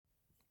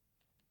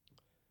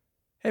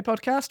Hey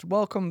podcast,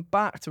 welcome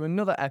back to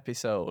another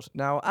episode.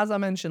 Now, as I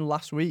mentioned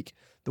last week,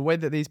 the way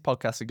that these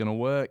podcasts are going to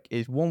work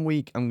is 1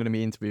 week I'm going to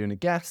be interviewing a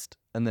guest,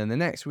 and then the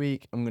next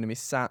week I'm going to be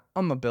sat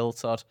on my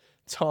biltod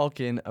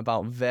talking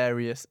about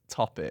various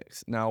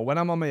topics. Now, when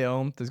I'm on my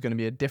own, there's going to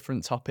be a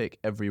different topic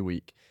every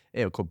week.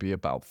 It could be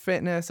about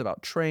fitness,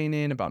 about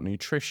training, about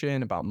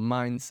nutrition, about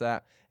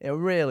mindset. It'll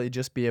really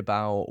just be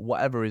about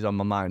whatever is on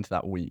my mind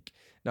that week.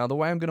 Now, the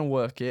way I'm going to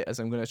work it is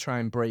I'm going to try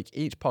and break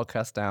each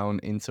podcast down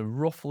into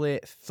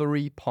roughly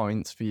 3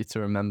 points for you to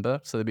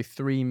remember. So there'll be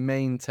 3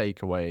 main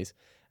takeaways,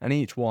 and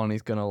each one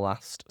is going to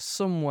last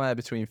somewhere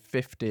between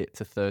 50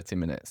 to 30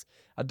 minutes.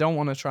 I don't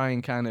want to try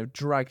and kind of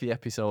drag the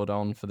episode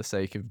on for the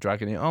sake of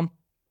dragging it on.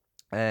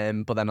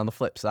 But then on the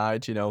flip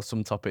side,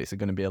 some topics are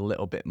going to be a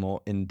little bit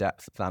more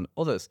in-depth than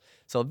others.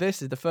 So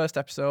this is the first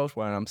episode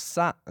where I'm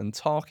sat and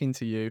talking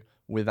to you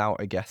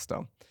without a guest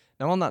on.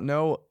 Now, on that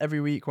note,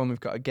 every week when we've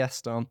got a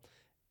guest on,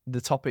 the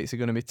topics are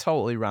going to be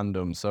totally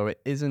random. So it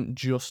isn't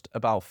just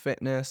about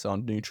fitness or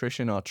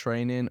nutrition or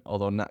training,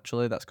 although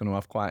naturally that's going to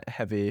have quite a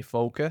heavy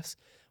focus.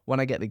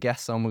 When I get the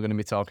guests on, we're going to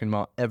be talking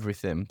about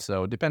everything.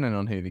 So depending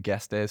on who the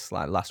guest is,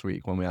 like last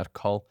week when we had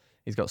Cole,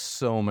 he's got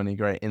so many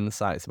great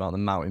insights about the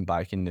mountain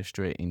bike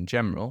industry in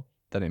general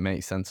that it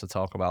makes sense to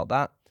talk about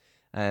that.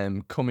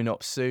 Coming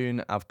up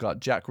soon, I've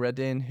got Jack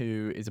Redding,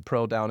 who is a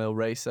pro downhill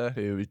racer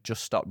who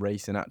just stopped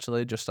racing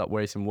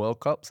World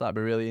Cups. That'd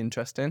be really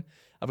interesting.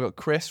 I've got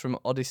Chris from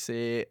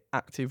Odyssey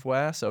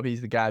Activewear. So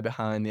he's the guy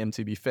behind the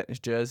MTB Fitness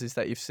jerseys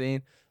that you've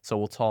seen. So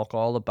we'll talk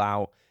all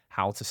about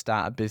how to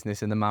start a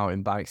business in the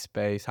mountain bike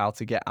space, how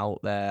to get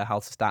out there, how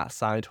to start a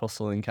side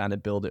hustle and kind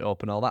of build it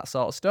up and all that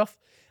sort of stuff.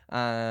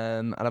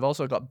 And I've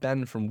also got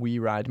Ben from We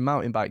Ride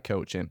Mountain Bike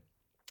Coaching.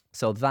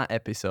 So that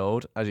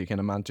episode, as you can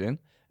imagine,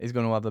 is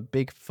going to have a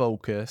big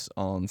focus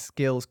on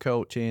skills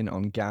coaching,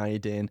 on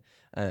guiding,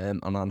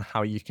 and on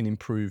how you can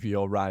improve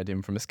your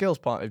riding from a skills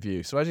point of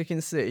view. So as you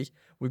can see,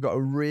 we've got a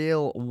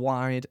real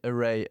wide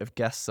array of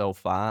guests so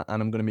far, and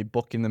I'm going to be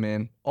booking them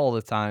in all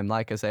the time.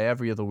 Like I say,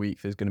 every other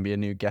week there's going to be a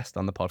new guest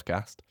on the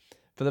podcast.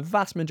 For the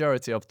vast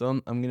majority of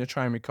them, I'm going to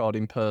try and record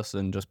in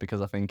person just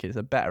because I think it's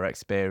a better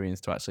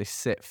experience to actually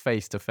sit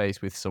face to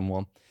face with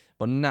someone.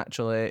 But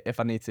naturally, if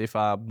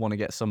I want to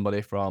get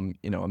somebody from,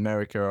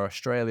 America or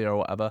Australia or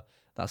whatever,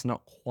 that's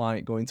not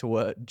quite going to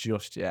work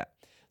just yet.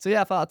 So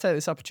yeah, I thought I'd take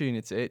this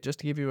opportunity just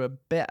to give you a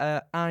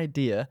better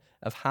idea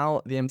of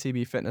how the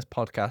MTB Fitness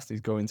podcast is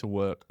going to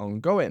work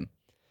ongoing.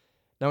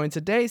 Now, in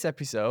today's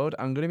episode,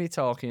 I'm going to be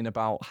talking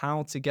about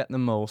how to get the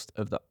most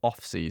of the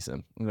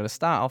off-season. I'm going to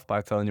start off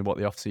by telling you what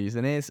the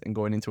off-season is and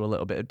going into a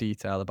little bit of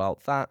detail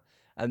about that.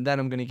 And then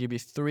I'm going to give you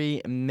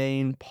 3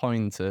 main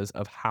pointers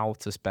of how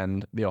to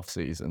spend the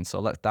off-season. So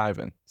let's dive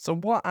in. So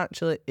what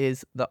actually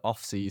is the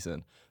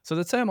off-season? So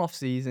the term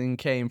off-season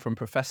came from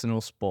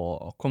professional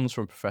sport, or comes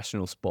from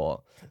professional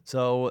sport.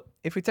 So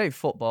if we take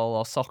football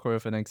or soccer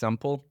as an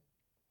example,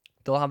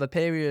 they'll have a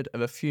period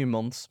of a few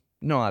months.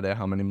 No idea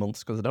how many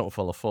months because I don't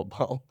follow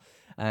football.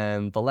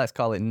 But let's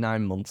call it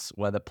 9 months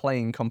where they're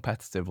playing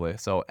competitively.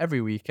 So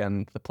every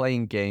weekend they're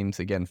playing games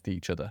against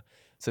each other.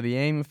 So the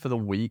aim for the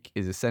week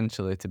is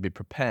essentially to be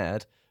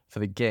prepared for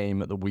the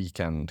game at the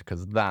weekend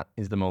because that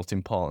is the most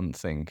important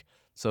thing.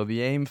 So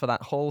the aim for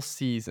that whole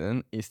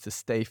season is to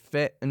stay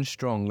fit and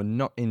strong and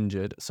not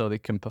injured so they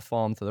can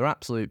perform to their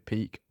absolute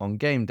peak on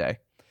game day.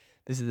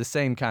 This is the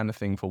same kind of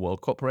thing for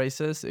World Cup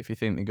races. If you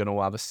think they're going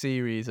to have a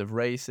series of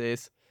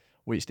races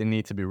which they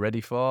need to be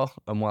ready for,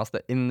 and whilst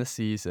they're in the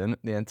season,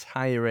 the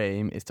entire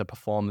aim is to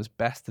perform as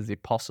best as they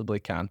possibly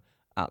can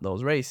at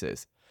those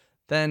races.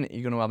 Then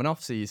you're going to have an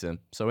off-season.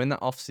 So in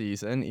that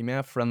off-season, you may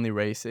have friendly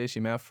races,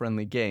 you may have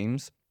friendly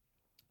games,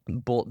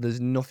 but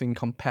there's nothing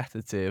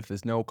competitive.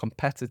 There's no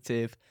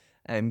competitive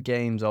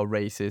games or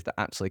races that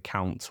actually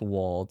count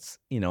towards,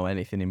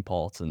 anything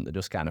important. They're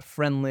just kind of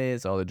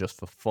friendlies, or they're just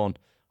for fun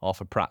or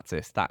for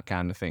practice, that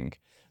kind of thing.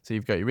 So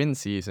you've got your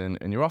in-season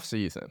and your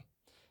off-season.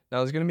 Now,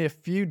 there's going to be a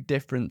few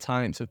different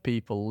types of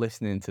people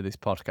listening to this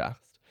podcast.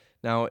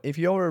 Now, if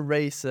you're a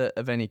racer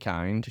of any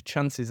kind,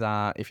 chances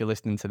are, if you're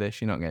listening to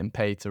this, you're not getting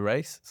paid to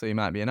race. So you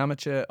might be an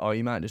amateur or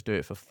you might just do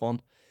it for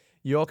fun.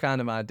 Your kind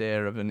of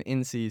idea of an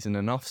in-season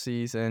and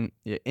off-season,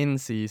 your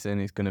in-season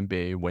is going to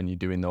be when you're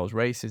doing those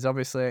races,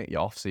 obviously.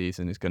 Your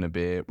off-season is going to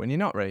be when you're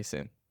not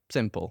racing.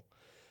 Simple.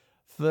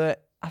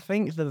 I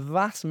think the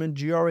vast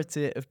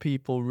majority of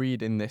people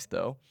reading this,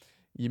 though,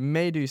 you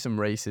may do some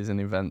races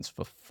and events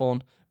for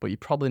fun, but you're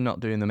probably not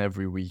doing them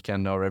every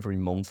weekend or every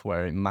month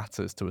where it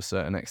matters to a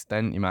certain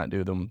extent. You might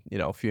do them,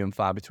 few and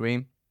far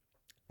between.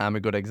 I'm a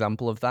good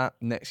example of that.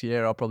 Next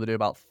year, I'll probably do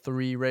about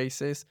 3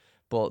 races,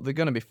 but they're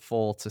going to be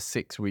 4 to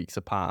 6 weeks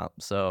apart.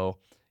 So,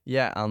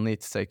 yeah, I'll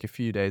need to take a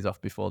few days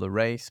off before the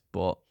race,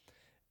 but,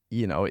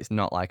 it's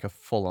not like a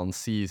full-on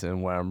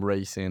season where I'm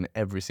racing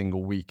every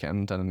single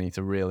weekend and I need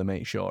to really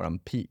make sure I'm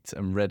peaked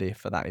and ready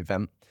for that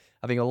event.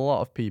 I think a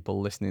lot of people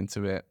listening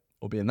to it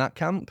will be in that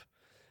camp.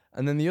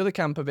 And then the other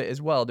camp of it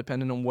as well,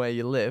 depending on where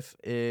you live,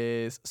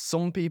 is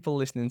some people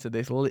listening to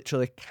this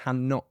literally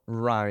cannot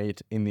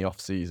ride in the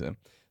off-season.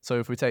 So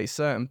if we take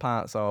certain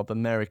parts of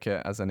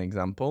America as an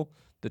example,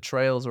 the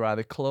trails are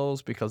either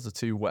closed because they're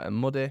too wet and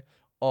muddy,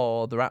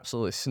 or they're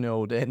absolutely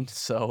snowed in,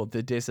 so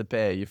they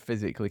disappear. You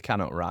physically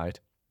cannot ride.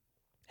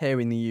 Here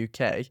in the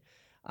UK,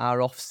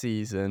 our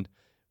off-season,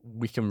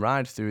 we can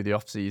ride through the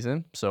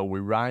off-season. So we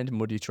ride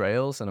muddy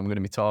trails, and I'm going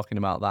to be talking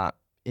about that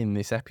in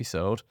this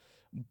episode.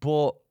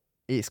 But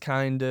it's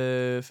kind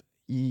of,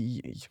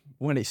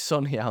 when it's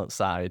sunny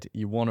outside,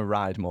 you want to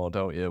ride more,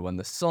 don't you? When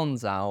the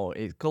sun's out,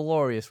 it's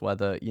glorious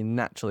weather, you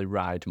naturally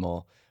ride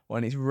more.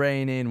 When it's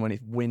raining, when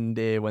it's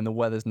windy, when the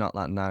weather's not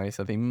that nice,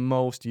 I think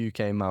most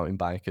UK mountain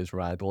bikers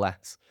ride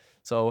less.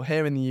 So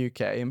here in the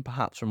UK, and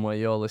perhaps from where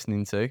you're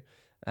listening to,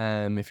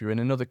 if you're in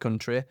another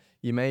country,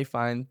 you may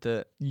find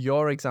that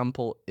your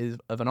example is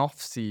of an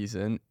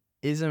off-season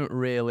isn't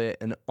really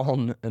an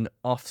on and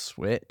off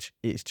switch.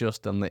 It's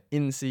just on the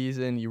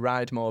in-season, you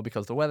ride more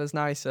because the weather's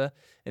nicer,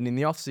 and in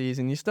the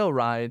off-season, you still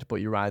ride,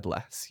 but you ride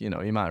less. You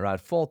know, you might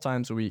ride 4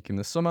 times a week in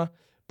the summer,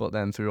 but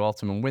then through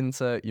autumn and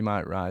winter, you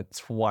might ride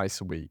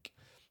twice a week.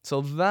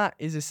 So that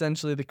is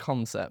essentially the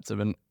concept of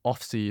an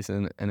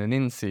off-season and an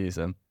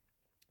in-season.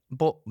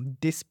 But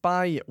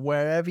despite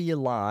wherever you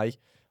lie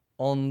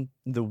on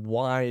the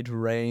wide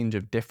range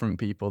of different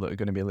people that are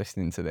going to be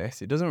listening to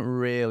this, it doesn't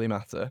really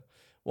matter.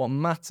 What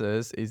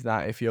matters is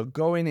that if you're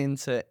going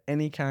into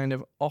any kind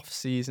of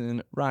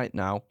off-season right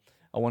now,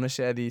 I want to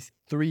share these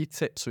 3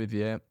 tips with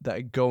you that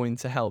are going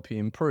to help you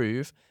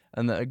improve,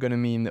 and that are going to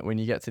mean that when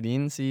you get to the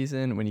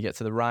in-season, when you get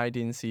to the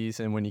riding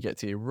season, when you get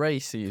to your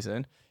race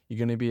season, you're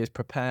going to be as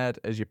prepared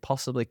as you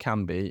possibly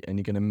can be, and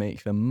you're going to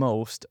make the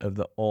most of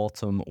the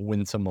autumn,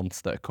 winter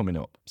months that are coming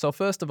up. So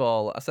first of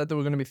all, I said there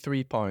were going to be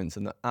 3 points,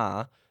 and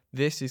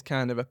this is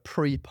kind of a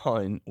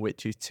pre-point,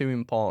 which is too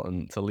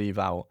important to leave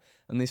out.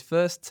 And this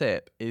first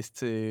tip is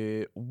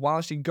to,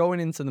 whilst you're going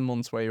into the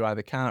months where you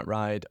either can't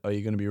ride, or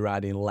you're going to be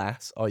riding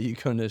less, or you're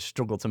going to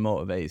struggle to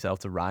motivate yourself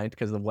to ride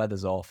because the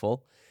weather's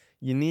awful,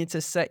 you need to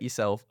set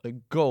yourself a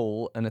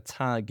goal and a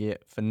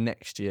target for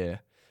next year.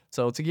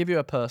 So to give you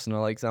a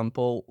personal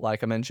example,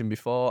 like I mentioned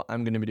before,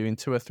 I'm going to be doing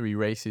 2 or 3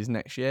 races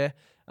next year.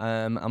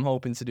 I'm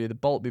hoping to do the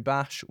Boltby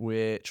Bash,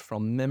 which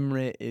from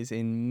memory is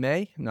in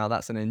May. Now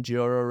that's an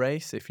enduro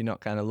race. If you're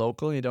not kind of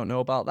local, you don't know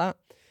about that.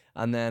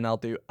 And then I'll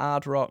do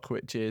Hard Rock,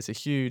 which is a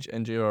huge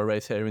enduro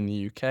race here in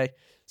the UK.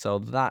 So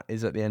that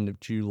is at the end of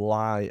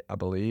July, I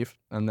believe.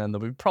 And then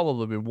there'll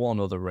probably be one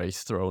other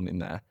race thrown in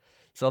there.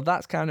 So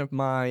that's kind of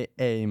my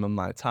aim and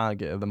my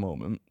target at the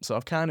moment. So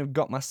I've kind of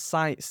got my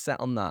sights set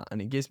on that,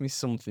 and it gives me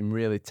something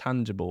really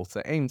tangible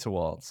to aim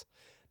towards.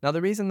 Now,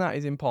 the reason that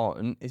is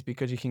important is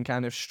because you can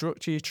kind of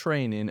structure your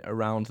training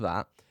around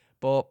that.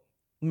 But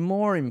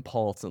more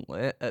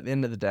importantly, at the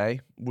end of the day,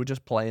 we're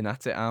just playing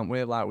at it, aren't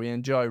we? Like, we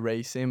enjoy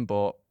racing,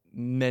 but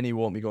many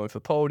won't be going for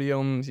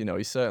podiums. You know,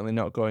 you're certainly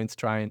not going to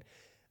try and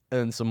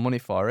earn some money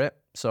for it.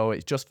 So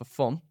it's just for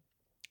fun.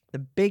 The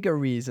bigger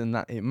reason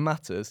that it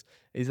matters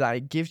is that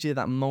it gives you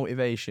that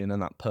motivation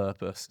and that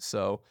purpose.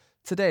 So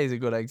today is a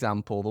good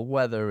example. The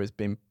weather has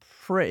been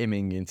pretty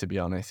minging, to be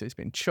honest. It's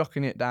been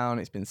chucking it down.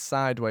 It's been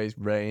sideways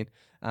rain.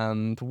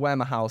 And where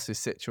my house is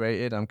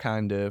situated, I'm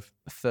kind of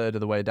a third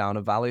of the way down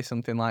a valley,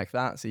 something like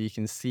that. So you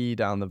can see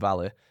down the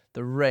valley.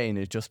 The rain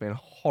has just been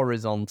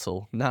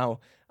horizontal. Now,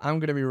 I'm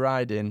going to be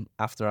riding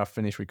after I've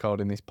finished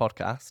recording this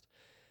podcast.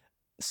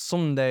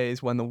 Some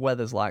days when the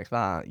weather's like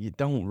that, you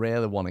don't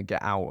really want to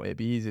get out. It'd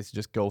be easier to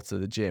just go to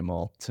the gym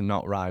or to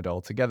not ride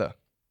altogether.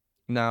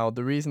 Now,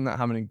 the reason that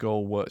having a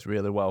goal works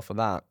really well for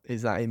that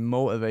is that it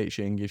motivates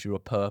you and gives you a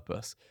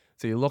purpose.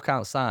 So you look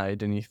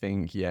outside and you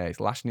think, yeah, it's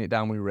lashing it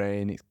down with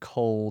rain, it's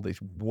cold,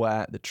 it's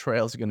wet, the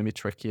trails are going to be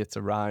trickier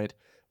to ride.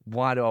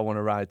 Why do I want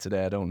to ride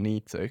today? I don't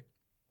need to.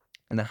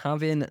 And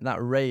having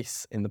that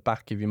race in the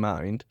back of your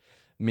mind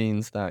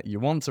means that you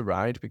want to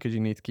ride because you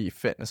need to keep your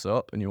fitness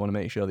up, and you want to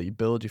make sure that you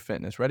build your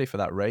fitness ready for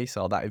that race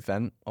or that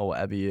event or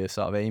whatever you're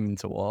sort of aiming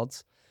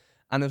towards.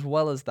 And as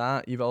well as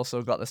that, you've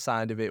also got the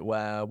side of it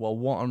where, well,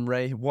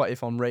 what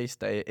if on race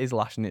day it is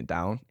lashing it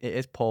down, it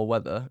is poor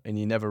weather, and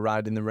you never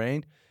ride in the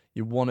rain?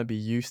 You want to be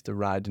used to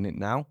riding it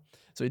now.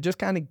 So it just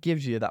kind of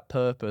gives you that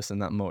purpose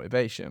and that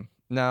motivation.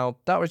 Now,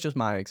 that was just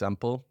my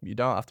example. You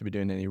don't have to be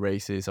doing any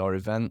races or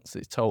events.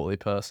 It's totally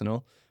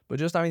personal. But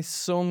just having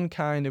some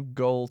kind of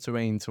goal to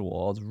aim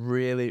towards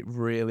really,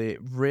 really,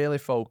 really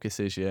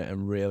focuses you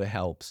and really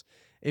helps.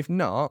 If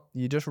not,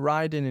 you're just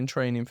riding and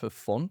training for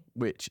fun,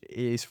 which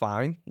is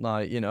fine.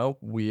 Like, you know,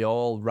 we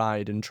all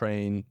ride and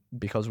train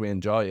because we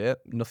enjoy it.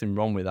 Nothing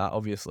wrong with that,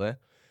 obviously.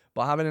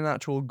 But having an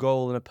actual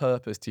goal and a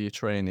purpose to your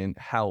training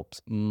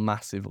helps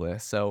massively.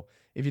 So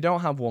if you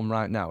don't have one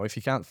right now, if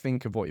you can't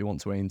think of what you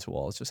want to aim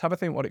towards, just have a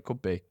think what it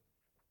could be.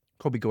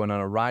 Could be going on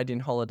a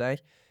riding holiday.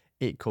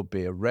 It could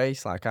be a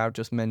race, like I've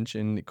just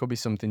mentioned. It could be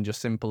something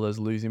just simple as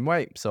losing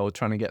weight, so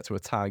trying to get to a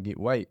target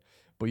weight.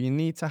 But you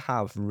need to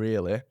have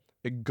really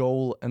a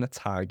goal and a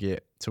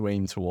target to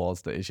aim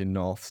towards that is your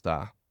North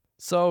Star.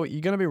 So you're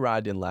going to be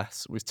riding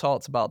less. We've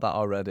talked about that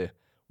already.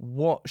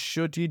 What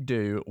should you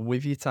do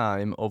with your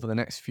time over the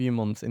next few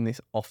months in this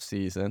off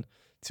season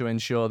to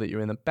ensure that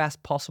you're in the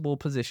best possible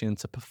position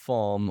to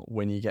perform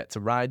when you get to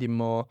riding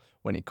more,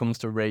 when it comes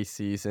to race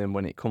season,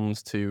 when it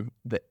comes to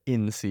the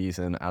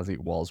in-season as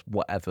it was,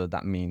 whatever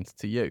that means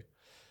to you.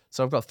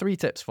 So I've got 3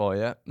 tips for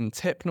you. And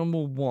tip number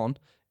 1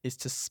 is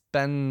to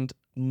spend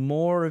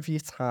more of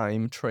your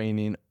time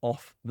training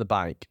off the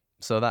bike.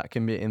 So that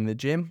can be in the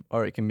gym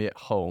or it can be at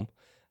home.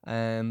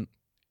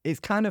 It's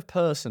kind of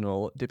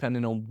personal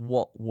depending on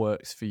what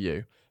works for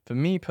you. For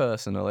me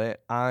personally,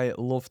 I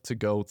love to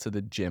go to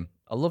the gym.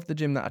 I love the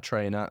gym that I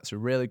train at. It's a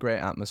really great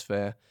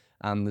atmosphere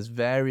and there's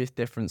various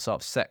different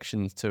sort of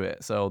sections to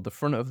it. So the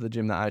front of the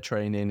gym that I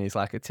train in is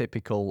like a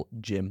typical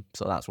gym.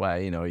 So that's where,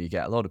 you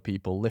get a lot of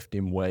people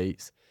lifting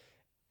weights.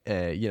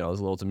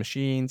 There's loads of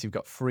machines. You've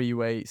got free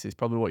weights. It's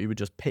probably what you would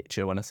just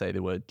picture when I say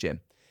the word gym.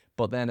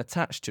 But then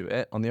attached to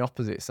it, on the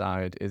opposite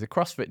side, is a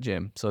CrossFit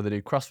gym. So they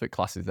do CrossFit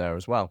classes there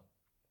as well.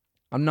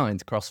 I'm not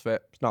into CrossFit.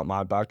 It's not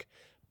my bag.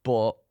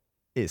 But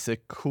it's a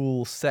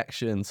cool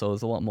section. So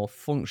there's a lot more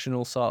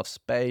functional sort of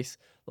space,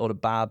 a lot of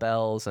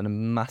barbells and a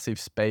massive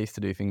space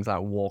to do things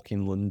like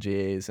walking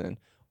lunges and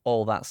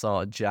all that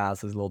sort of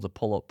jazz. There's loads of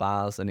pull-up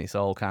bars and it's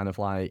all kind of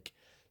like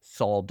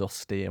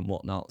sawdusty and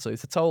whatnot. So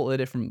it's a totally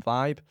different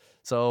vibe.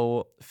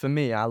 So for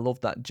me, I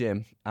love that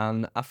gym.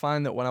 And I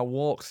find that when I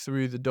walk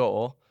through the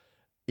door,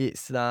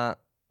 it's that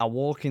I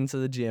walk into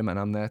the gym and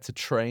I'm there to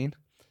train.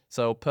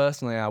 So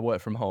personally, I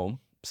work from home.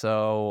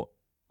 So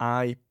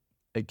I,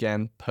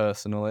 again,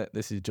 personally,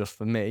 this is just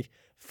for me,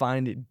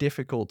 find it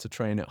difficult to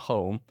train at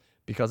home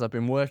because I've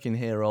been working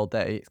here all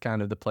day. It's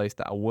kind of the place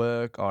that I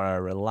work or I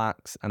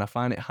relax. And I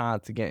find it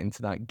hard to get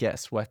into that get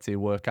sweaty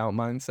workout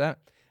mindset.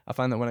 I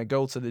find that when I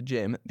go to the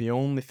gym, the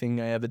only thing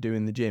I ever do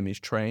in the gym is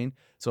train.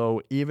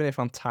 So even if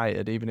I'm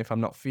tired, even if I'm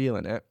not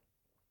feeling it,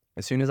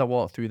 as soon as I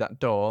walk through that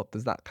door,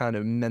 there's that kind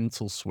of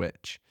mental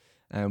switch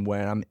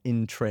where I'm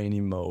in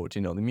training mode.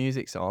 The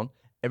music's on.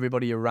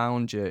 Everybody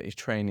around you is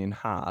training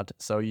hard.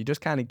 So you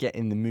just kind of get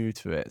in the mood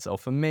for it. So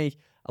for me,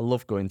 I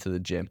love going to the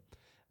gym.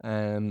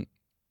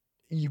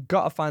 You've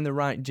got to find the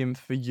right gym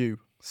for you.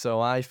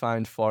 So I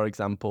find, for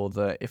example,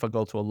 that if I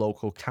go to a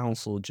local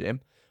council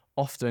gym,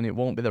 often it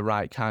won't be the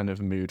right kind of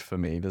mood for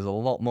me. There's a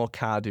lot more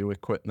cardio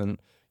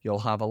equipment. You'll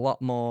have a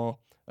lot more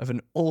of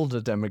an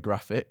older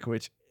demographic,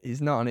 which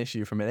is not an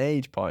issue from an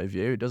age point of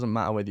view. It doesn't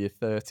matter whether you're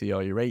 30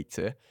 or you're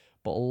 80.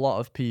 But a lot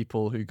of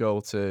people who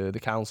go to the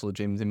council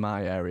gyms in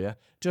my area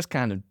just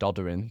kind of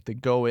doddering. They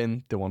go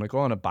in, they want to go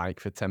on a bike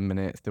for 10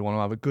 minutes. They want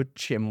to have a good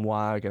chin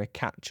wag and a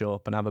catch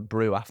up and have a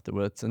brew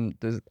afterwards. And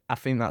I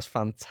think that's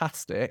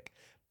fantastic,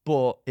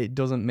 but it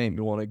doesn't make me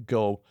want to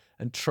go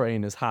and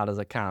train as hard as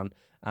I can.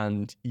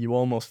 And you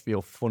almost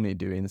feel funny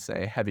doing,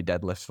 say, heavy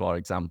deadlifts, for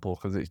example,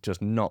 because it's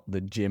just not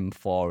the gym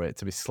for it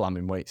to be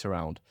slamming weights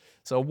around.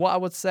 So what I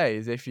would say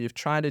is if you've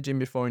tried a gym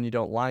before and you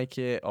don't like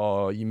it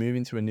or you move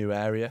into a new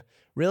area,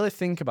 really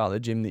think about the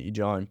gym that you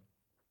join.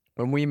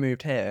 When we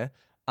moved here,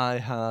 I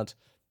had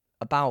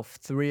about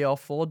 3 or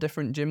 4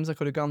 different gyms I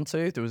could have gone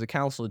to. There was a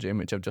council gym,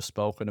 which I've just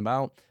spoken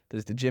about.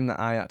 There's the gym that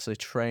I actually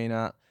train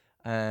at.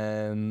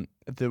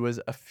 There was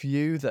a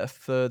few that are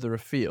further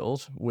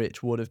afield,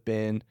 which would have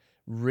been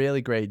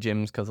really great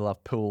gyms because they'll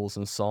have pools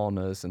and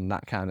saunas and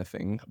that kind of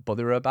thing. But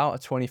they were about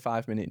a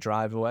 25-minute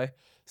drive away.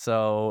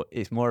 So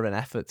it's more of an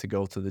effort to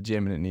go to the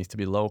gym and it needs to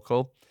be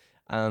local.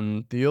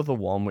 And the other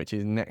one, which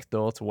is next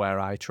door to where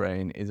I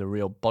train, is a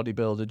real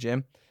bodybuilder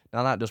gym.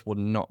 Now, that just would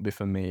not be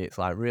for me. It's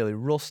like really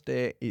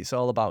rustic. It's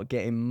all about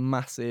getting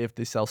massive.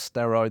 They sell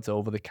steroids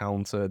over the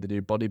counter. They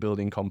do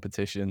bodybuilding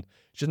competition.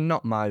 It's just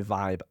not my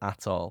vibe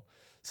at all.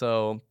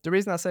 So the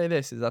reason I say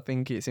this is I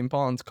think it's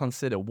important to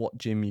consider what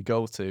gym you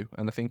go to.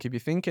 And I think if you're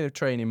thinking of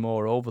training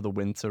more over the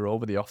winter,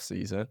 over the off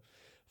season,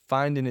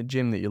 finding a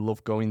gym that you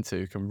love going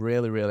to can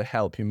really, really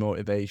help your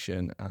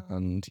motivation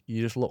and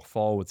you just look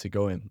forward to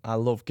going. I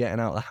love getting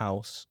out of the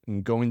house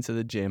and going to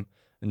the gym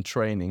and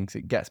training because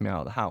it gets me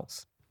out of the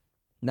house.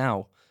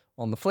 Now,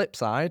 on the flip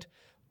side,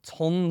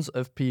 tons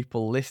of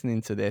people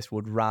listening to this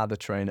would rather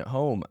train at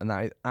home, and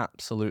that is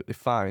absolutely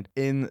fine.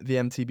 In the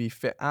MTB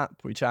Fit app,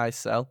 which I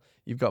sell,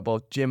 you've got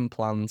both gym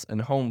plans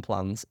and home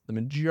plans. The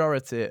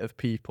majority of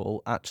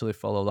people actually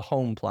follow the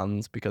home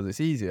plans because it's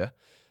easier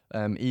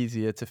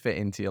to fit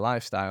into your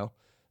lifestyle.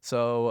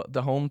 So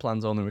the home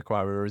plans only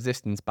require a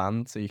resistance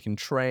band, so you can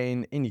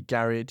train in your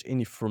garage, in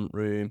your front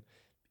room,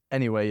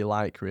 anywhere you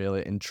like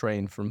really, and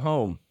train from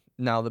home.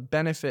 Now, the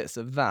benefits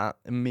of that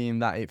mean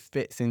that it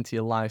fits into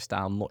your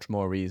lifestyle much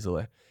more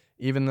easily.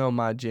 Even though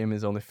my gym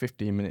is only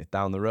 15 minutes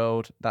down the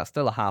road, that's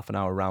still a half an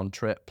hour round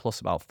trip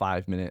plus about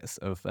 5 minutes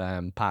of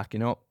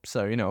parking up.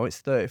 So, it's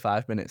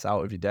 35 minutes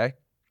out of your day.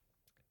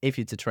 If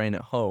you're to train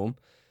at home,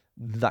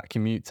 that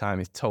commute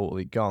time is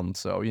totally gone.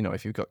 So,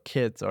 if you've got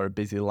kids or a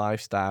busy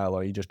lifestyle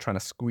or you're just trying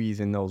to squeeze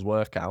in those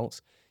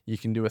workouts, you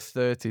can do a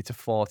 30 to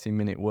 40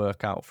 minute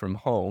workout from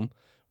home.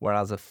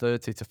 Whereas a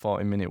 30 to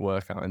 40 minute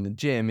workout in the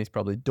gym is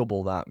probably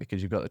double that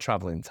because you've got the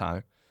traveling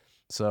time.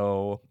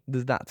 So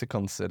there's that to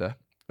consider.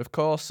 Of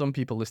course, some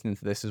people listening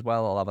to this as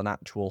well will have an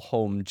actual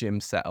home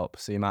gym setup.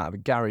 So you might have a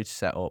garage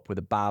set up with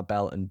a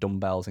barbell and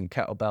dumbbells and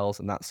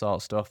kettlebells and that sort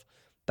of stuff.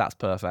 That's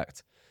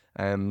perfect.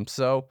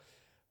 So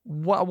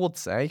what I would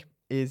say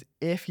is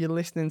if you're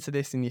listening to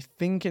this and you're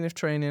thinking of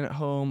training at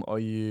home or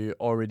you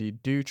already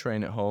do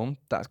train at home,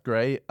 that's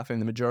great. I think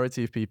the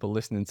majority of people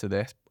listening to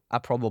this are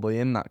probably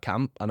in that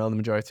camp. I know the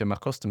majority of my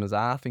customers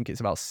are. I think it's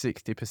about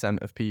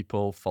 60% of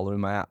people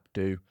following my app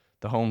do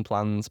the home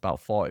plans, about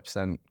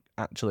 40%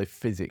 actually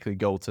physically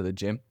go to the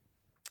gym.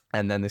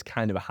 And then there's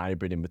kind of a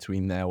hybrid in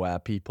between there where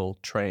people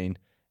train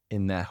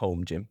in their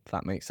home gym, if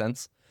that makes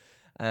sense.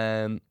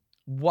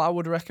 What I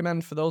would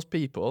recommend for those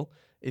people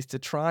is to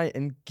try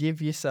and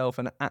give yourself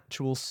an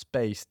actual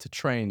space to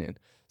train in.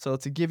 So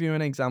to give you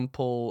an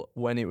example,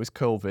 when it was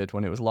COVID,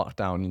 when it was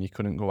lockdown and you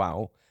couldn't go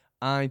out,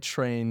 I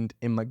trained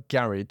in my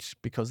garage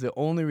because the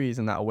only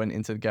reason that I went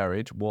into the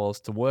garage was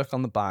to work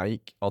on the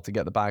bike or to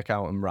get the bike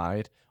out and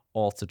ride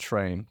or to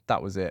train.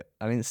 That was it.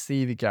 I didn't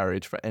see the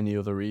garage for any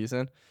other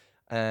reason.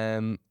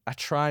 I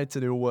tried to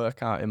do a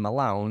workout in my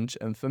lounge,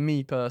 and for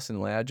me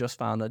personally, I just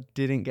found I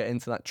didn't get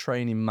into that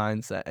training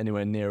mindset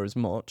anywhere near as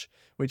much,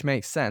 which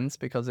makes sense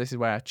because this is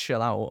where I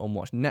chill out and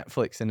watch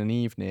Netflix in an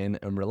evening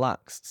and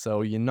relax.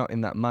 So you're not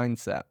in that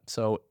mindset.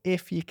 So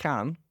if you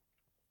can,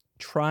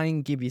 try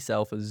and give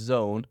yourself a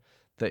zone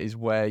that is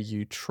where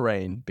you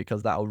train,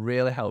 because that'll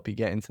really help you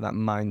get into that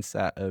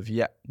mindset of,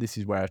 yeah, this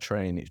is where I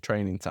train, it's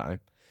training time.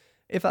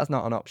 If that's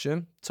not an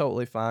option,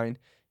 totally fine.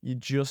 You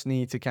just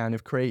need to kind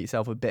of create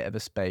yourself a bit of a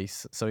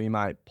space. So you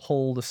might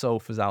pull the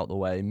sofas out the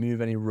way,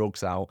 move any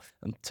rugs out,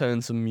 and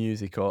turn some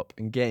music up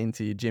and get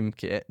into your gym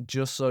kit,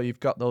 just so you've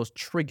got those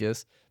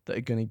triggers that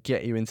are going to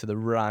get you into the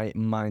right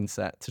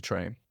mindset to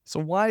train. So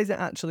why is it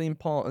actually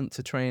important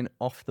to train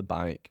off the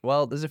bike?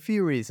 Well, there's a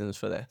few reasons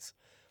for this.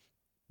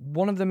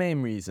 One of the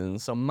main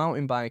reasons, so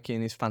mountain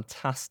biking is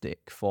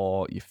fantastic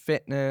for your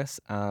fitness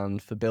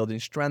and for building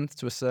strength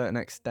to a certain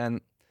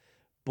extent.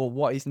 But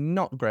what it's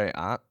not great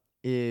at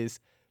is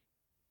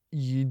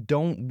you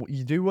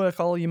do work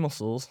all your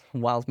muscles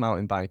whilst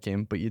mountain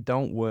biking, but you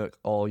don't work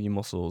all your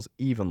muscles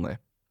evenly.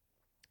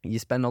 You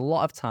spend a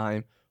lot of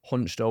time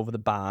hunched over the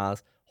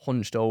bars,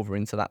 hunched over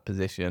into that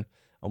position.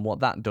 And what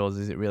that does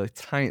is it really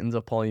tightens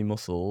up all your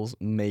muscles,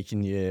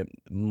 making you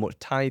much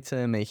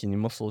tighter, making your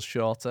muscles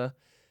shorter.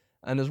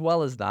 And as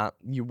well as that,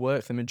 you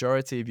work the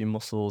majority of your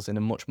muscles in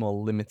a much more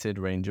limited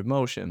range of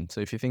motion.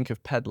 So if you think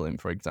of pedaling,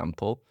 for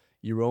example,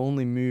 you're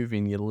only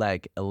moving your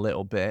leg a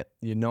little bit.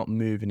 You're not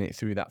moving it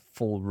through that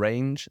full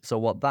range. So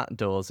what that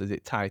does is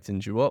it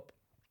tightens you up.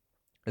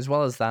 As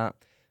well as that,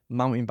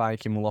 mountain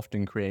biking will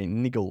often create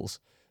niggles.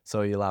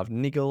 So you'll have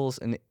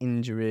niggles and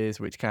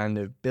injuries which kind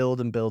of build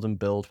and build and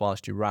build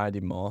whilst you're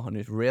riding more. And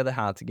it's really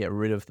hard to get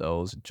rid of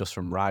those just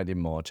from riding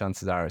more.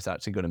 Chances are it's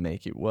actually going to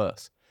make it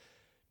worse.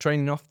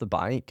 Training off the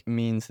bike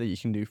means that you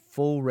can do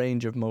full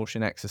range of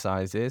motion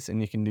exercises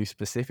and you can do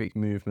specific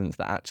movements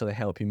that actually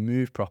help you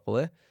move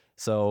properly.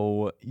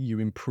 So you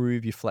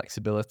improve your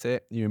flexibility,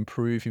 you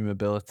improve your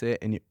mobility,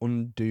 and you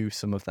undo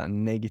some of that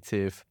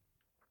negative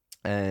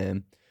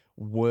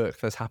work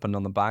that's happened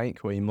on the bike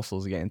where your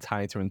muscles are getting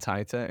tighter and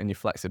tighter and your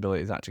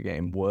flexibility is actually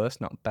getting worse,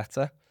 not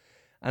better.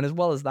 And as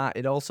well as that,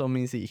 it also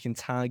means that you can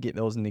target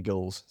those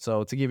niggles.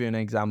 So to give you an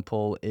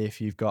example,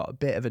 if you've got a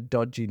bit of a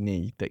dodgy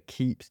knee that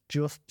keeps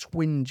just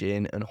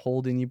twinging and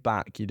holding you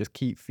back, you just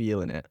keep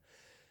feeling it.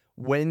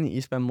 When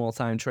you spend more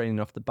time training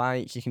off the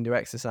bike, you can do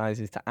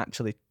exercises to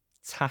actually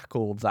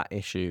tackle that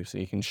issue. So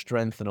you can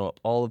strengthen up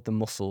all of the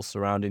muscles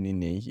surrounding your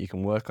knee. You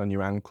can work on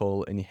your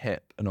ankle and your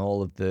hip and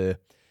all of the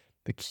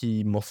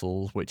key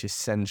muscles, which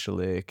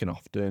essentially can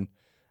often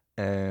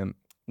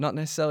not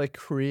necessarily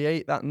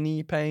create that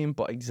knee pain,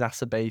 but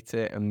exacerbate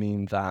it and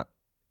mean that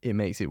it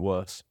makes it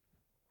worse.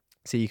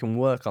 So you can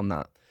work on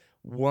that.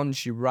 When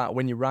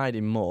you're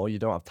riding more, you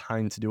don't have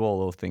time to do all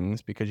those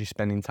things because you're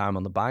spending time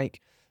on the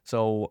bike.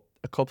 So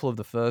a couple of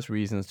the first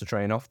reasons to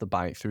train off the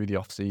bike through the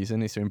off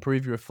season is to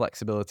improve your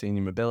flexibility and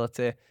your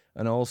mobility,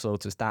 and also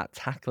to start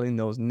tackling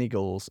those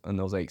niggles and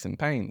those aches and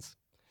pains.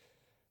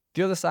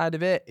 The other side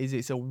of it is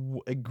it's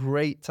a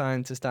great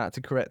time to start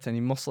to correct any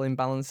muscle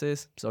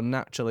imbalances. So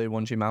naturally,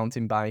 once you're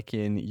mountain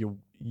biking,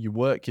 you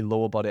work your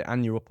lower body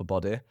and your upper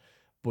body,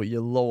 but your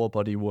lower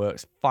body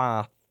works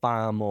far,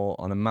 far more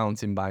on a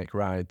mountain bike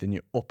ride than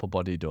your upper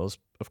body does.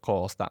 Of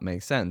course, that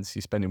makes sense.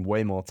 You're spending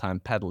way more time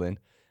pedaling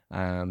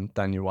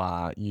than you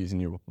are using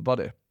your upper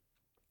body.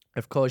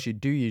 Of course, you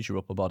do use your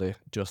upper body,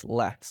 just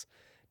less.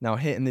 Now,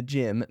 hitting the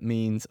gym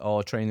means,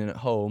 or training at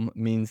home,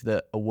 means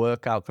that a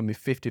workout can be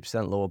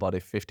 50% lower body,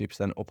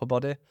 50% upper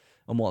body.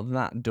 And what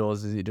that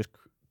does is it just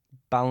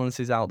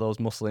balances out those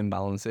muscle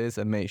imbalances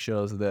and makes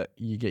sure that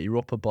you get your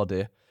upper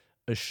body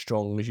as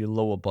strong as your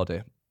lower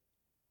body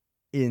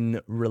in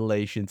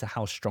relation to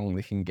how strong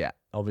they can get.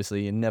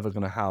 Obviously, you're never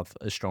going to have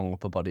a strong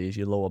upper body as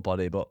your lower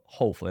body, but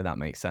hopefully that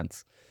makes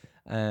sense.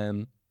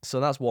 So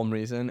that's one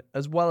reason.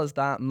 As well as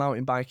that,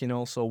 mountain biking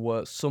also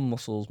works some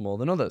muscles more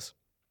than others.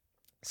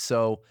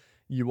 So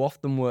you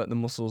often work the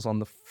muscles on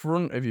the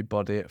front of your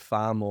body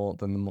far more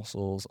than the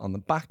muscles on the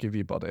back of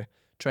your body.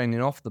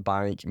 Training off the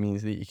bike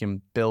means that you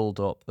can build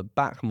up the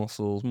back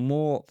muscles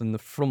more than the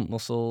front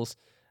muscles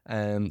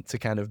to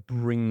kind of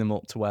bring them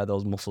up to where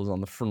those muscles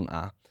on the front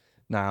are.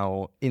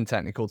 Now, in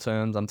technical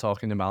terms, I'm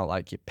talking about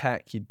like your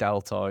pec, your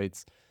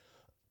deltoids.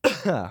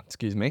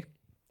 Excuse me.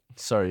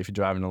 Sorry if you're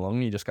driving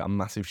along, you just got a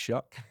massive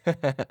shock. Your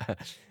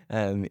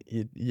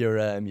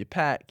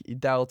pec, your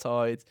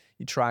deltoids,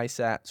 your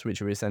triceps,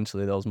 which are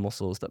essentially those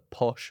muscles that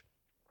push.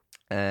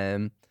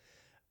 And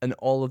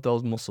all of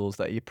those muscles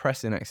that you're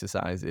pressing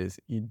exercises,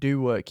 you do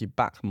work your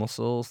back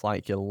muscles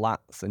like your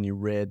lats and your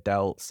rear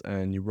delts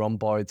and your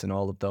rhomboids and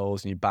all of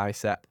those, and your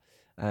bicep,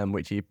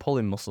 which are your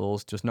pulling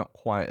muscles, just not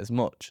quite as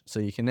much. So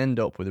you can end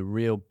up with a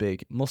real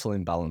big muscle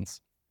imbalance.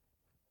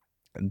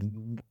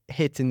 And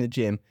hitting the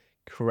gym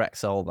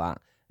corrects all that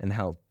and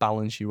helps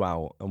balance you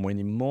out. And when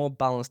you're more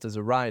balanced as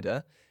a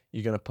rider,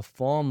 you're going to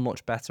perform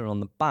much better on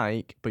the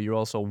bike, but you're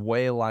also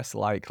way less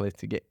likely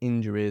to get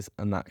injuries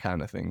and that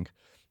kind of thing.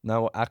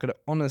 Now, I could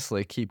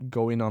honestly keep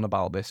going on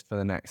about this for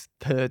the next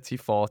 30,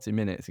 40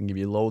 minutes and give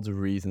you loads of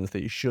reasons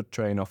that you should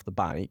train off the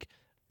bike,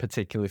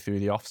 particularly through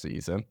the off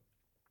season.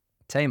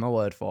 Take my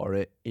word for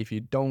it. If you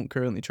don't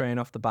currently train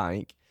off the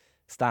bike,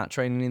 start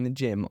training in the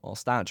gym or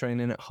start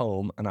training at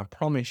home, and I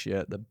promise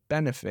you the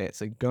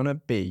benefits are going to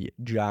be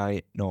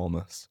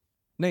ginormous.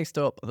 Next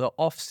up, the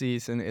off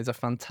season is a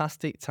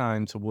fantastic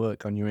time to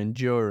work on your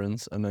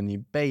endurance and on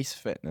your base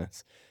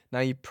fitness.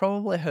 Now, you've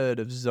probably heard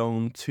of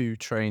Zone 2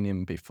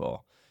 training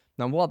before.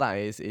 Now, what that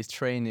is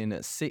training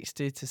at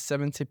 60 to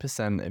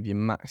 70% of your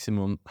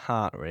maximum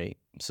heart rate.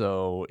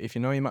 So if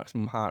you know your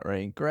maximum heart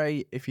rate,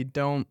 great. If you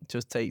don't,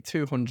 just take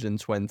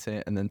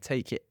 220 and then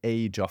take your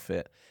age off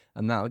it.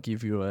 And that'll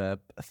give you a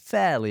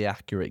fairly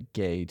accurate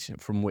gauge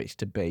from which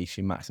to base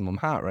your maximum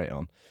heart rate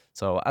on.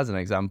 So as an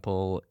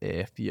example,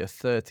 if you're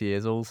 30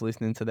 years old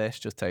listening to this,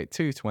 just take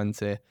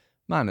 220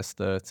 minus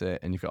 30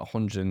 and you've got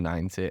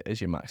 190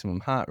 as your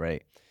maximum heart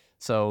rate.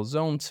 So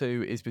zone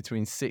 2 is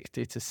between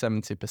 60 to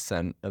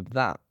 70% of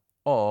that.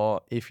 Or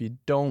if you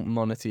don't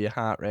monitor your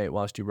heart rate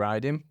whilst you're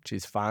riding, which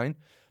is fine,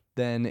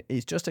 then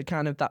it's just a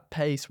kind of that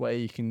pace where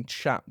you can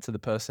chat to the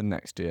person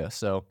next to you.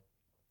 So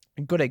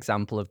a good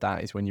example of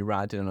that is when you're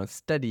riding on a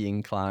steady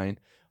incline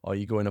or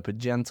you're going up a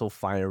gentle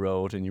fire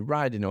road and you're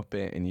riding up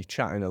it and you're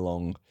chatting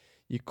along.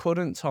 You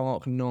couldn't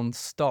talk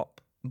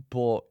non-stop,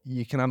 but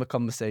you can have a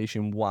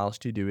conversation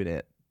whilst you're doing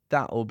it.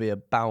 That'll be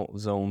about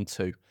zone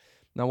 2.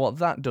 Now, what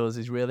that does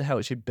is really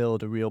helps you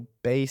build a real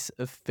base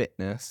of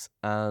fitness,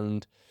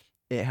 and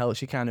it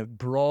helps you kind of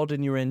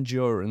broaden your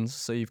endurance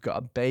so you've got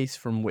a base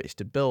from which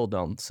to build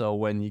on. So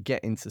when you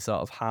get into sort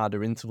of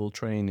harder interval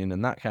training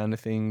and that kind of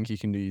thing, you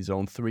can do your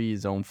zone 3,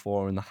 zone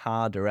 4 and the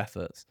harder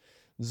efforts.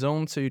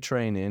 Zone 2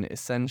 training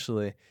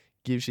essentially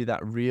gives you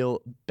that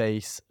real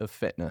base of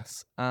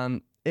fitness.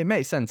 And it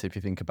makes sense if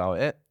you think about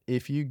it.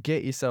 If you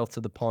get yourself to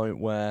the point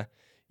where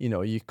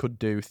you could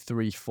do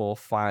 3, 4,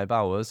 5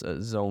 hours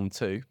at zone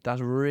 2. That's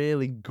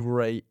really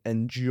great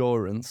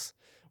endurance,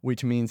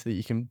 which means that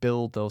you can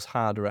build those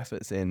harder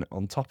efforts in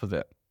on top of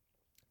it.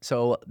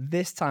 So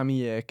this time of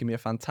year can be a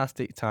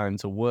fantastic time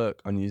to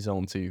work on your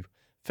zone 2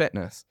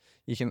 fitness.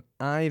 You can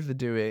either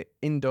do it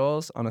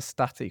indoors on a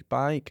static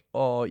bike,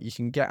 or you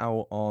can get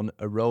out on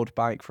a road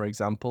bike, for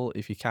example,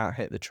 if you can't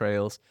hit the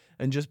trails,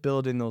 and just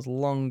build in those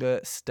longer,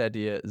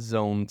 steadier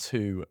zone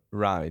 2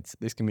 rides.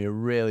 This can be a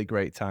really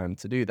great time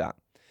to do that.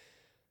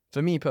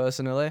 For me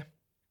personally,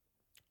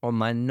 on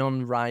my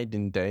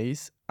non-riding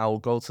days, I will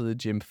go to the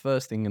gym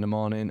first thing in the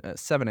morning at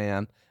 7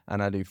 a.m.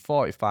 and I do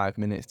 45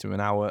 minutes to an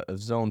hour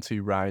of zone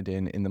 2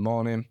 riding in the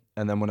morning.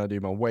 And then when I do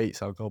my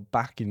weights, I'll go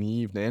back in the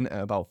evening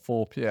at about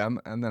 4 p.m.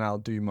 and then I'll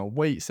do my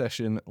weight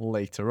session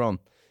later on.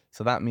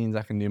 So that means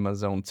I can do my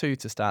zone 2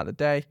 to start the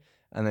day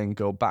and then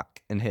go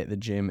back and hit the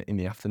gym in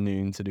the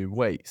afternoon to do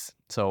weights.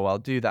 So I'll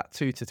do that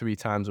 2 to 3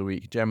 times a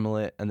week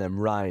generally, and then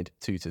ride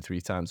 2 to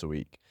 3 times a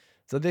week.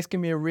 So this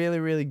can be a really,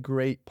 really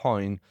great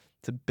point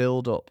to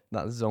build up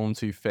that zone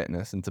 2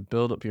 fitness and to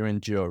build up your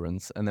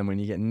endurance. And then when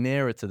you get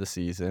nearer to the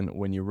season,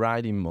 when you're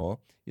riding more,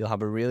 you'll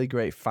have a really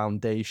great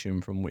foundation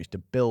from which to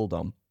build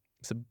on.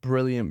 It's a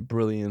brilliant,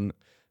 brilliant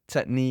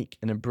technique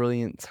and a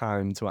brilliant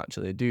time to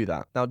actually do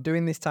that. Now,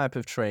 doing this type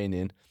of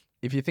training,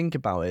 if you think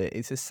about it,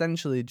 it's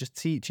essentially just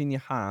teaching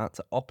your heart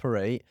to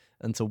operate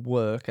and to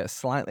work at a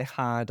slightly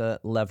harder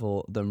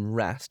level than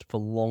rest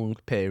for long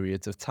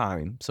periods of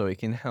time. So it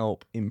can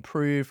help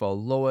improve or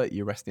lower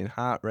your resting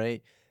heart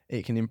rate.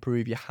 It can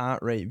improve your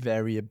heart rate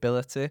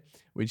variability,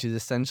 which is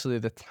essentially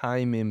the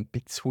timing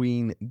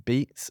between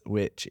beats,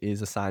 which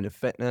is a sign of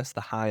fitness. The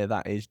higher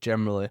that is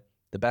generally,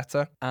 the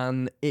better.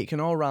 And it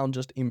can all around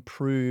just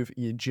improve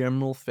your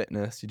general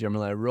fitness, your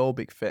general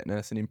aerobic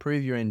fitness, and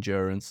improve your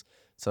endurance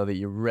so that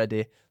you're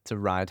ready to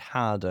ride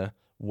harder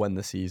when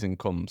the season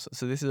comes.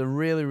 So this is a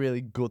really,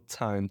 really good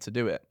time to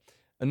do it.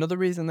 Another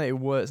reason that it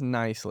works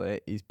nicely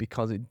is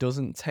because it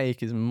doesn't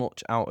take as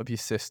much out of your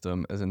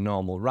system as a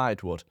normal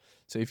ride would.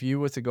 So if you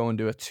were to go and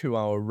do a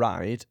 2-hour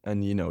ride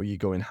and you're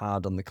going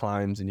hard on the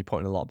climbs and you're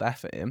putting a lot of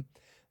effort in,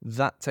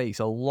 that takes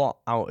a lot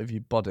out of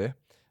your body.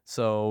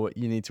 So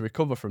you need to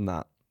recover from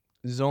that.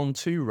 Zone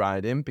 2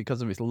 riding,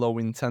 because of its low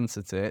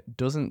intensity,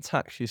 doesn't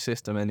tax your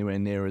system anywhere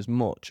near as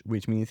much,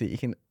 which means that you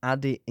can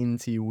add it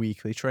into your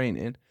weekly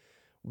training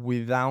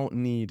without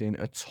needing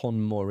a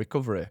ton more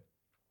recovery.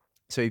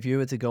 So if you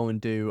were to go and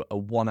do a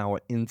 1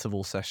 hour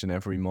interval session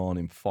every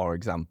morning, for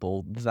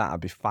example, that'd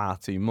be far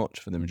too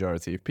much for the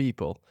majority of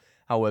people.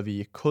 However,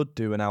 you could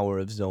do an hour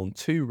of zone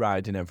 2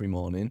 riding every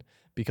morning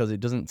because it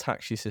doesn't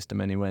tax your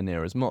system anywhere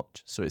near as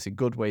much. So it's a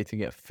good way to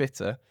get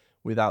fitter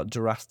without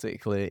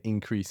drastically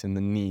increasing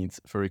the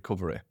needs for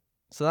recovery.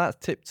 So that's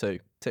tip 2.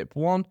 Tip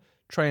 1,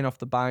 train off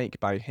the bike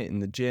by hitting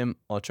the gym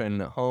or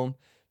training at home.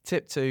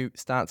 Tip 2,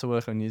 start to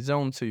work on your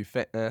zone 2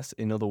 fitness.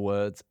 In other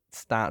words,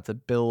 start to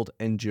build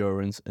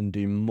endurance and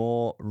do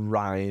more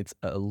rides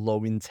at a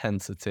low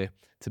intensity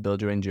to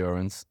build your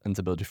endurance and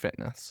to build your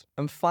fitness.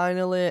 And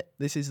finally,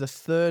 this is the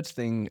third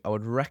thing I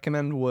would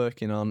recommend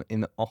working on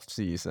in the off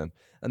season.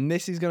 And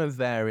this is going to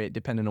vary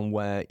depending on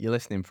where you're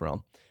listening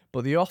from.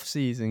 But the off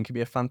season can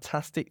be a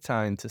fantastic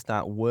time to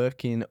start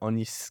working on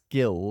your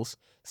skills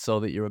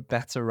so that you're a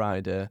better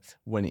rider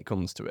when it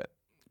comes to it.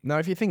 Now,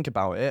 if you think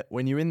about it,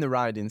 when you're in the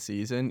riding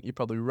season, you're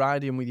probably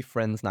riding with your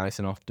friends nice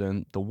and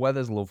often. The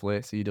weather's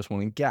lovely, so you just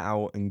want to get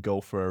out and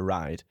go for a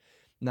ride.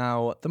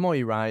 Now, the more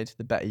you ride,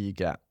 the better you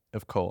get,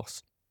 of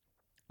course.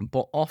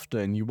 But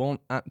often, you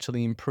won't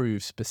actually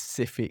improve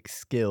specific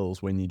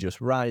skills when you're just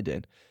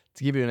riding.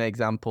 To give you an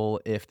example,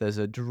 if there's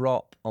a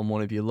drop on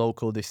one of your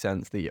local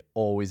descents that you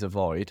always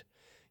avoid,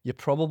 you're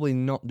probably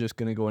not just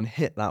going to go and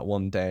hit that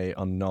one day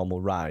on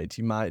normal rides.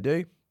 You might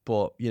do,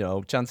 but,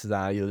 chances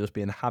are you'll just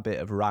be in the habit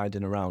of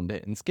riding around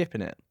it and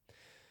skipping it.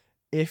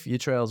 If your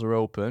trails are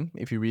open,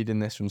 if you're reading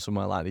this from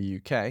somewhere like the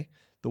UK,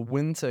 the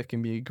winter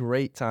can be a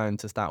great time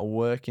to start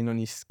working on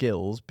your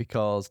skills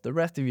because the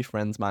rest of your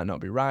friends might not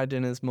be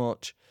riding as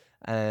much.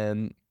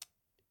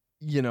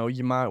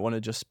 You might want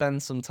to just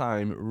spend some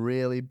time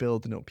really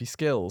building up your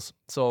skills.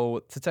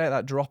 So to take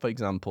that drop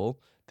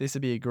example, this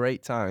would be a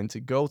great time to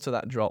go to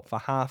that drop for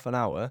half an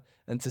hour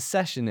and to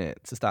session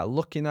it, to start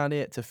looking at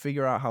it, to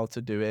figure out how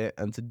to do it,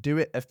 and to do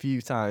it a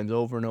few times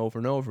over and over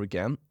and over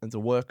again, and to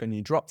work on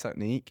your drop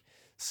technique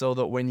so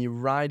that when you're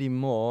riding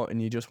more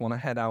and you just want to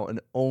head out and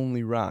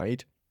only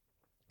ride,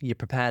 you're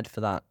prepared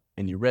for that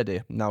and you're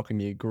ready. Now can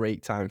be a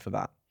great time for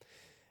that.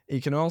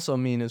 It can also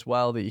mean as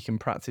well that you can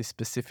practice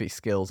specific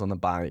skills on the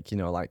bike,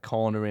 like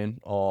cornering,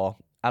 or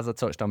as I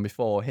touched on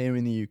before, here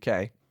in the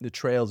UK, the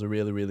trails are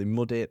really, really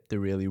muddy, they're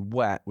really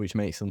wet, which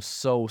makes them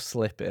so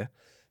slippy.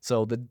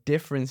 So the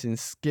difference in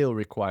skill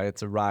required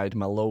to ride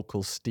my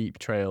local steep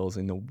trails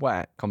in the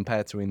wet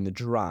compared to in the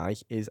dry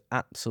is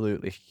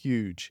absolutely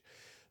huge.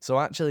 So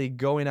actually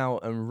going out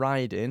and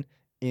riding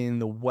in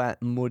the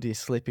wet, muddy,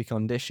 slippy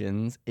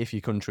conditions, if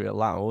your country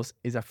allows,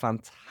 is a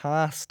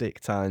fantastic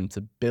time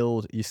to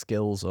build your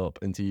skills up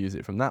and to use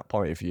it from that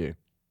point of view.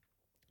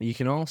 You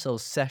can also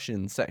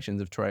session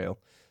sections of trail.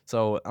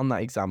 So on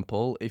that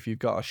example, if you've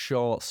got a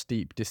short,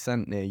 steep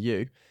descent near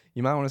you,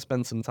 you might want to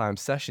spend some time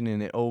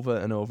sessioning it over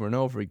and over and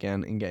over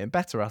again and getting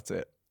better at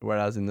it.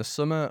 Whereas in the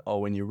summer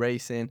or when you're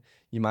racing,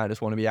 you might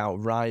just want to be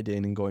out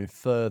riding and going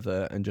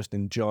further and just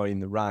enjoying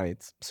the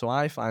rides. So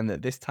I find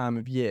that this time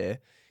of year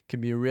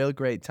can be a real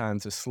great time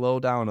to slow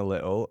down a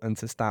little and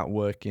to start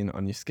working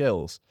on your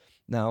skills.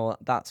 Now,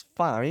 that's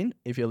fine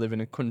if you live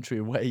in a country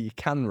where you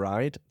can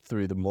ride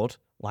through the mud,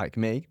 like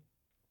me,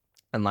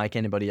 and like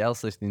anybody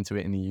else listening to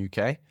it in the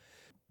UK.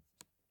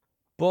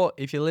 But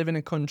if you live in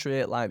a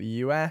country like the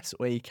US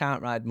where you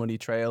can't ride muddy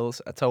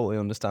trails, I totally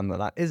understand that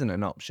that isn't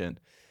an option.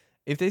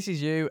 If this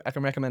is you, I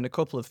can recommend a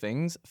couple of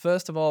things.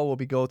 First of all, will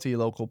be go to your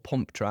local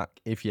pump track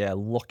if you're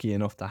lucky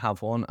enough to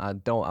have one. I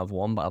don't have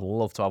one, but I'd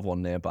love to have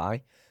one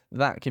nearby.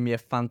 That can be a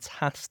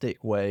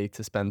fantastic way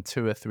to spend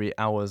 2 or 3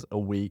 hours a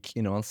week,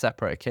 on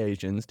separate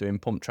occasions doing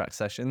pump track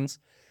sessions.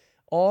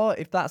 Or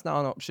if that's not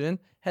an option,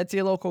 head to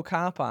your local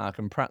car park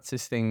and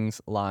practice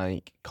things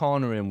like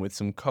cornering with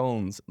some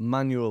cones,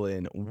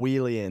 manualing,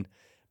 wheeling,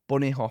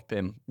 bunny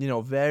hopping,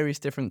 various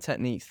different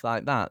techniques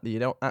like that you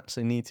don't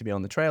actually need to be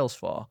on the trails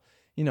for.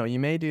 You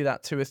may do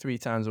that 2 or 3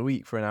 times a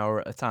week for an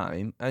hour at a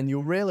time, and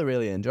you'll really,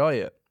 really enjoy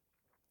it.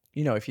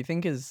 If you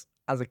think as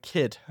a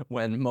kid,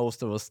 when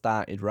most of us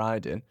started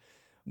riding,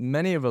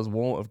 many of us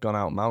won't have gone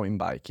out mountain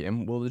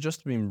biking. We'll have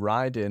just been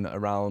riding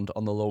around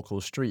on the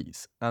local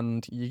streets,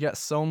 and you get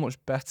so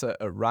much better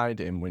at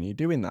riding when you're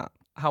doing that.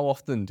 How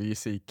often do you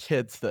see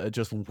kids that are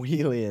just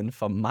wheeling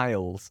for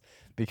miles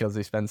because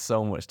they spend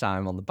so much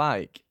time on the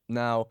bike?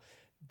 Now,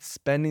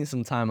 spending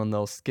some time on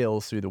those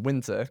skills through the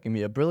winter can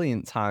be a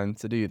brilliant time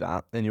to do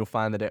that, and you'll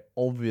find that it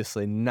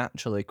obviously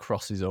naturally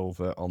crosses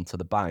over onto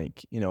the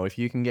bike. If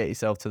you can get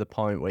yourself to the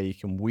point where you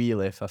can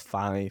wheelie for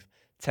 5,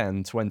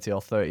 10, 20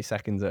 or 30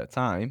 seconds at a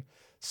time,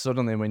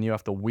 suddenly when you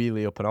have to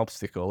wheelie up an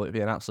obstacle, it'd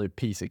be an absolute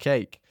piece of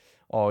cake.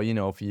 Or,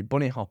 if you're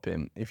bunny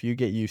hopping, if you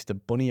get used to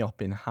bunny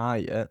hopping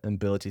higher and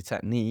build your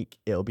technique,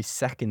 it'll be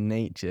second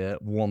nature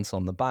once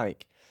on the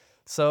bike.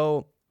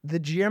 So the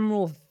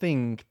general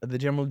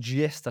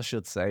gist, I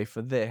should say,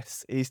 for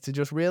this is to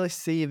just really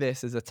see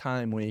this as a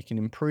time where you can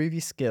improve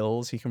your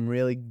skills, you can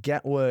really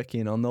get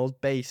working on those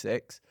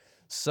basics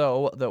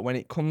so that when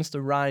it comes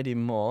to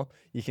riding more,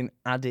 you can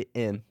add it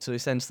in. So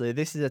essentially,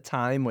 this is a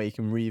time where you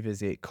can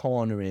revisit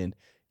cornering,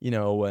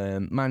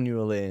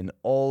 manual in,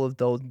 all of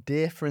those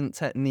different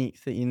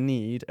techniques that you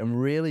need,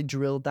 and really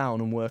drill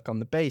down and work on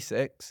the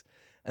basics.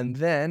 And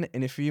then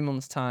in a few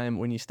months' time,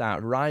 when you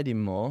start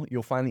riding more,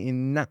 you'll find that you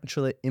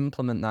naturally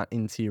implement that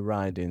into your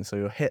riding. So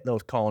you'll hit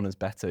those corners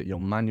better, you'll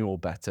manual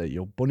better,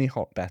 you'll bunny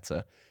hop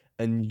better,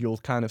 and you'll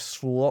kind of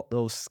slot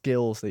those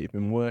skills that you've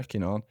been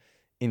working on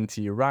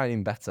into your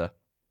riding better.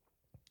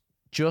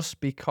 Just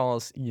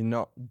because you're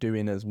not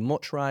doing as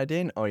much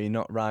riding or you're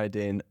not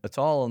riding at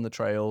all on the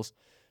trails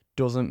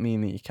doesn't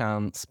mean that you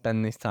can't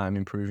spend this time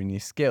improving your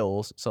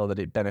skills so that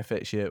it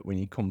benefits you when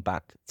you come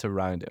back to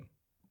riding.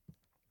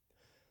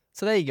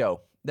 So there you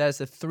go. There's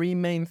the 3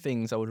 main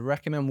things I would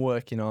recommend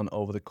working on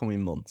over the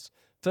coming months.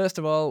 First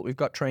of all, we've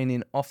got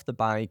training off the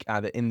bike,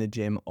 either in the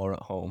gym or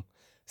at home.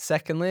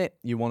 Secondly,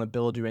 you want to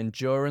build your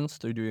endurance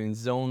through doing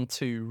zone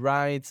 2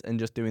 rides and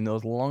just doing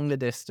those longer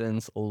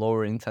distance,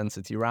 lower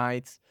intensity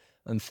rides.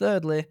 And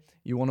thirdly,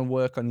 you want to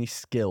work on your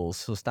skills.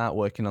 So start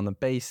working on the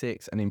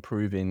basics and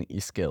improving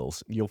your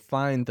skills. You'll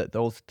find that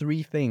those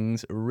 3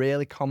 things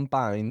really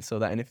combine so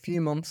that in a few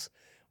months,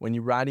 when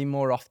you're riding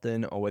more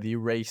often or whether you're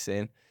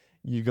racing,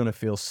 you're going to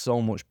feel so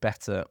much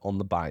better on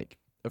the bike.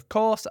 Of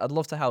course, I'd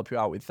love to help you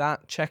out with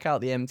that. Check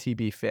out the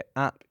MTB Fit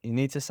app. You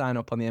need to sign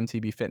up on the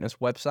MTB Fitness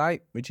website,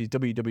 which is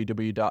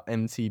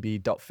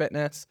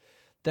www.mtb.fitness.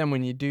 Then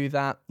when you do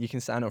that, you can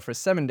sign up for a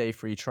 7-day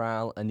free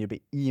trial and you'll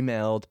be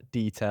emailed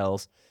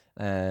details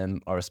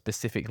or a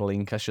specific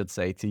link, I should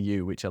say, to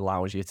you, which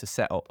allows you to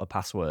set up a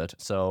password.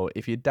 So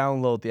if you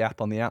download the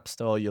app on the App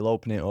Store, you'll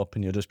open it up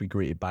and you'll just be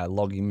greeted by a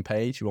login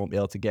page. You won't be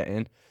able to get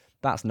in.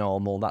 That's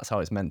normal. That's how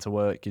it's meant to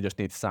work. You just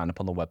need to sign up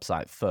on the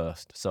website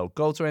first. So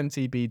go to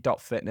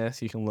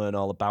mtb.fitness. You can learn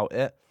all about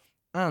it.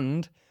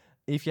 And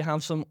if you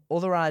have some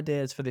other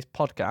ideas for this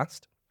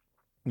podcast,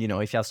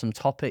 if you have some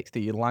topics that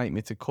you'd like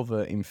me to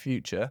cover in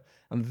future,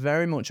 I'm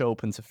very much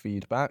open to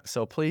feedback.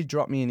 So please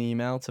drop me an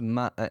email to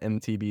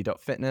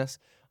matt@mtb.fitness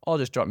or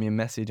just drop me a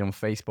message on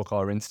Facebook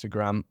or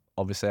Instagram.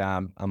 Obviously,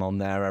 I'm on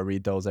there. I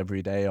read those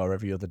every day or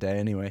every other day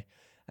anyway.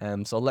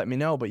 So let me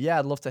know. But yeah,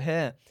 I'd love to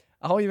hear.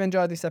 I hope you've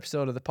enjoyed this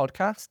episode of the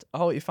podcast. I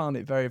hope you found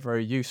it very,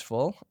 very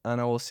useful.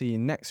 And I will see you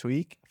next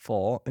week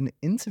for an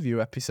interview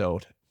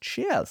episode.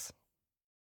 Cheers.